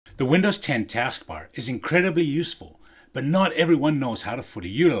The Windows 10 taskbar is incredibly useful, but not everyone knows how to fully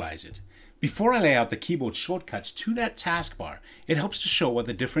utilize it. Before I lay out the keyboard shortcuts to that taskbar, it helps to show what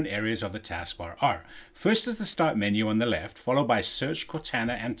the different areas of the taskbar are. First is the Start menu on the left, followed by Search,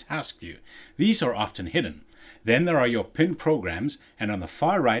 Cortana, and Task View. These are often hidden. Then there are your pinned programs, and on the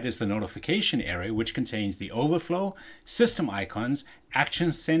far right is the Notification area, which contains the Overflow, System icons,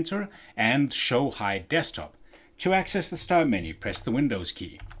 Action Center, and Show Hide Desktop. To access the Start menu, press the Windows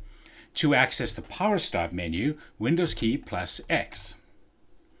key. To access the Power Start menu, Windows key plus X.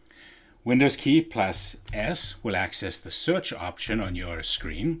 Windows key plus S will access the search option on your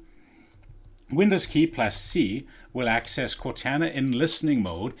screen. Windows key plus C will access Cortana in listening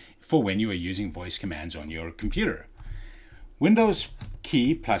mode for when you are using voice commands on your computer. Windows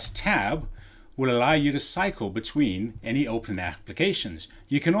key plus Tab will allow you to cycle between any open applications.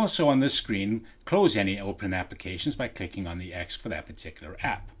 You can also on this screen close any open applications by clicking on the X for that particular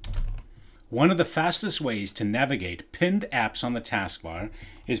app. One of the fastest ways to navigate pinned apps on the taskbar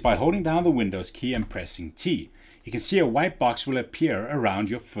is by holding down the Windows key and pressing T. You can see a white box will appear around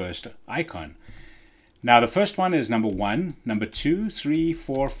your first icon. Now the first one is number 1, number 2, 3,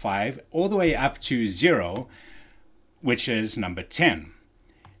 4, 5, all the way up to 0, which is number 10.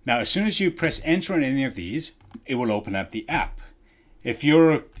 Now as soon as you press enter on any of these, it will open up the app. If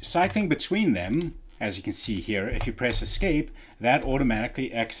you're cycling between them, as you can see here, if you press escape, that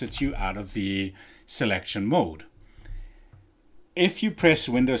automatically exits you out of the selection mode. If you press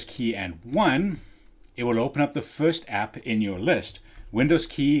Windows key and 1, it will open up the first app in your list. Windows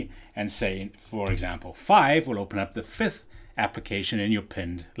key and say, for example, 5 will open up the 5th application in your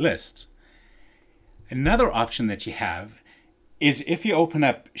pinned list. Another option that you have is if you open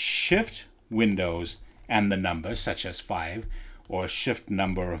up Shift Windows and the number, such as 5, or Shift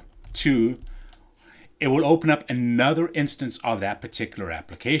number 2, it will open up another instance of that particular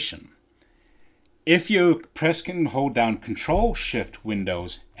application. If you press and hold down Control Shift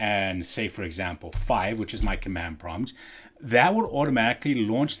Windows and say, for example, 5, which is my command prompt, that will automatically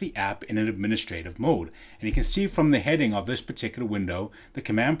launch the app in an administrative mode. And you can see from the heading of this particular window, the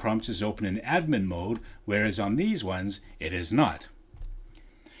command prompt is open in admin mode, whereas on these ones, it is not.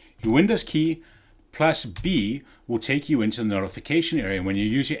 Your Windows key plus B will take you into the notification area. When you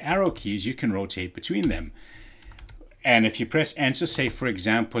use your arrow keys, you can rotate between them. And if you press enter, say for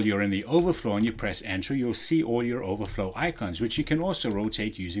example, you're in the overflow and you press enter, you'll see all your overflow icons, which you can also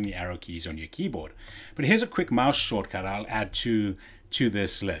rotate using the arrow keys on your keyboard. But here's a quick mouse shortcut I'll add to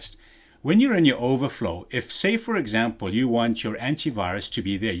this list. When you're in your overflow, if say for example, you want your antivirus to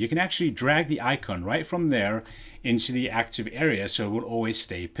be there, you can actually drag the icon right from there into the active area so it will always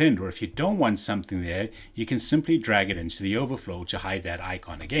stay pinned. Or if you don't want something there, you can simply drag it into the overflow to hide that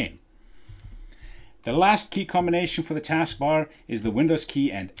icon again. The last key combination for the taskbar is the Windows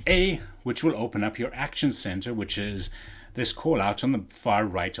key and A, which will open up your Action Center, which is this call out on the far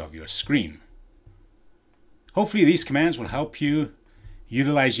right of your screen. Hopefully these commands will help you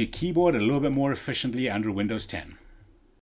utilize your keyboard a little bit more efficiently under Windows 10.